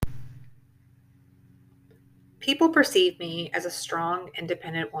People perceive me as a strong,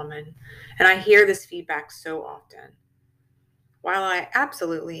 independent woman, and I hear this feedback so often. While I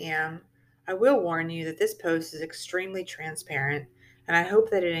absolutely am, I will warn you that this post is extremely transparent, and I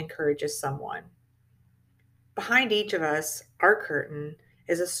hope that it encourages someone. Behind each of us, our curtain,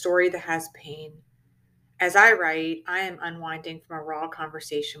 is a story that has pain. As I write, I am unwinding from a raw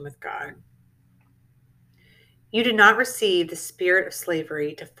conversation with God. You did not receive the spirit of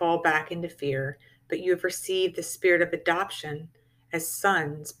slavery to fall back into fear, but you have received the spirit of adoption as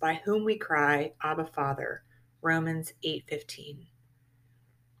sons, by whom we cry, Abba, Father. Romans 8:15.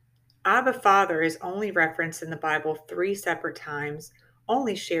 Abba, Father is only referenced in the Bible 3 separate times,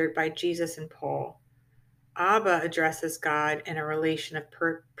 only shared by Jesus and Paul. Abba addresses God in a relation of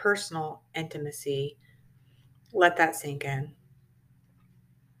personal intimacy. Let that sink in.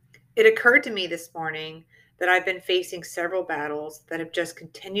 It occurred to me this morning that I've been facing several battles that have just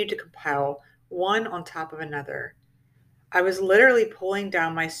continued to compile, one on top of another. I was literally pulling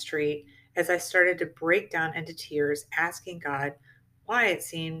down my street as I started to break down into tears, asking God why it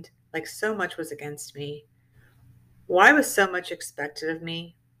seemed like so much was against me. Why was so much expected of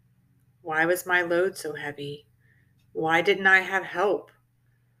me? Why was my load so heavy? Why didn't I have help?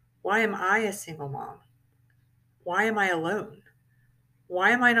 Why am I a single mom? Why am I alone?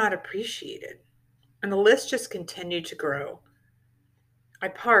 Why am I not appreciated? And the list just continued to grow. I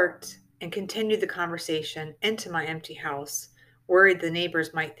parked and continued the conversation into my empty house, worried the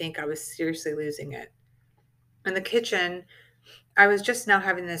neighbors might think I was seriously losing it. In the kitchen, I was just now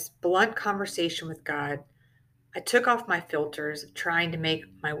having this blunt conversation with God. I took off my filters, trying to make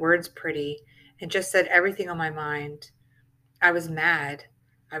my words pretty, and just said everything on my mind. I was mad.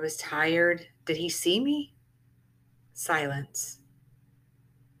 I was tired. Did he see me? Silence.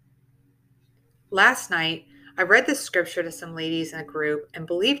 Last night, I read this scripture to some ladies in a group and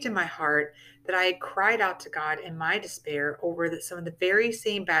believed in my heart that I had cried out to God in my despair over some of the very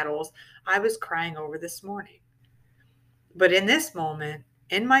same battles I was crying over this morning. But in this moment,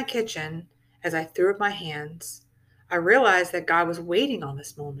 in my kitchen, as I threw up my hands, I realized that God was waiting on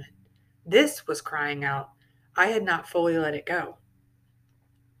this moment. This was crying out. I had not fully let it go.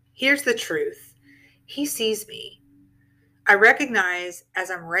 Here's the truth. He sees me. I recognize as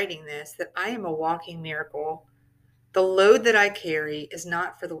I'm writing this that I am a walking miracle. The load that I carry is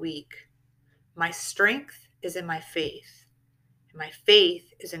not for the weak. My strength is in my faith, and my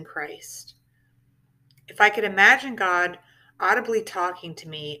faith is in Christ. If I could imagine God audibly talking to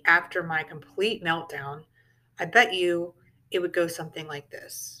me after my complete meltdown, I bet you it would go something like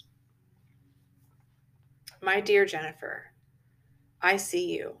this. My dear Jennifer, I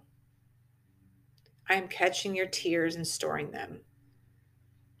see you. I am catching your tears and storing them.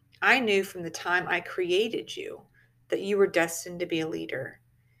 I knew from the time I created you that you were destined to be a leader.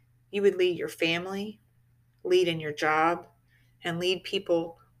 You would lead your family, lead in your job, and lead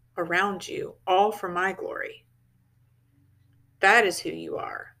people around you, all for my glory. That is who you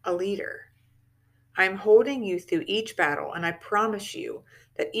are, a leader. I'm holding you through each battle, and I promise you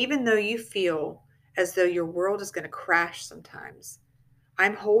that even though you feel as though your world is going to crash sometimes,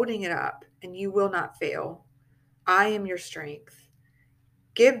 I'm holding it up, and you will not fail. I am your strength.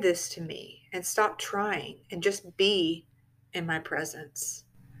 Give this to me and stop trying and just be in my presence.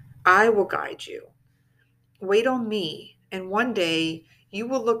 I will guide you. Wait on me, and one day you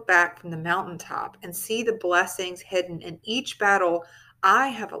will look back from the mountaintop and see the blessings hidden in each battle I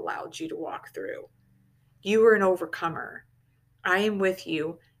have allowed you to walk through. You are an overcomer. I am with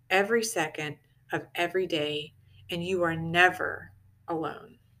you every second of every day, and you are never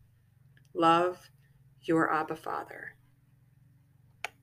alone. Love, your Abba Father.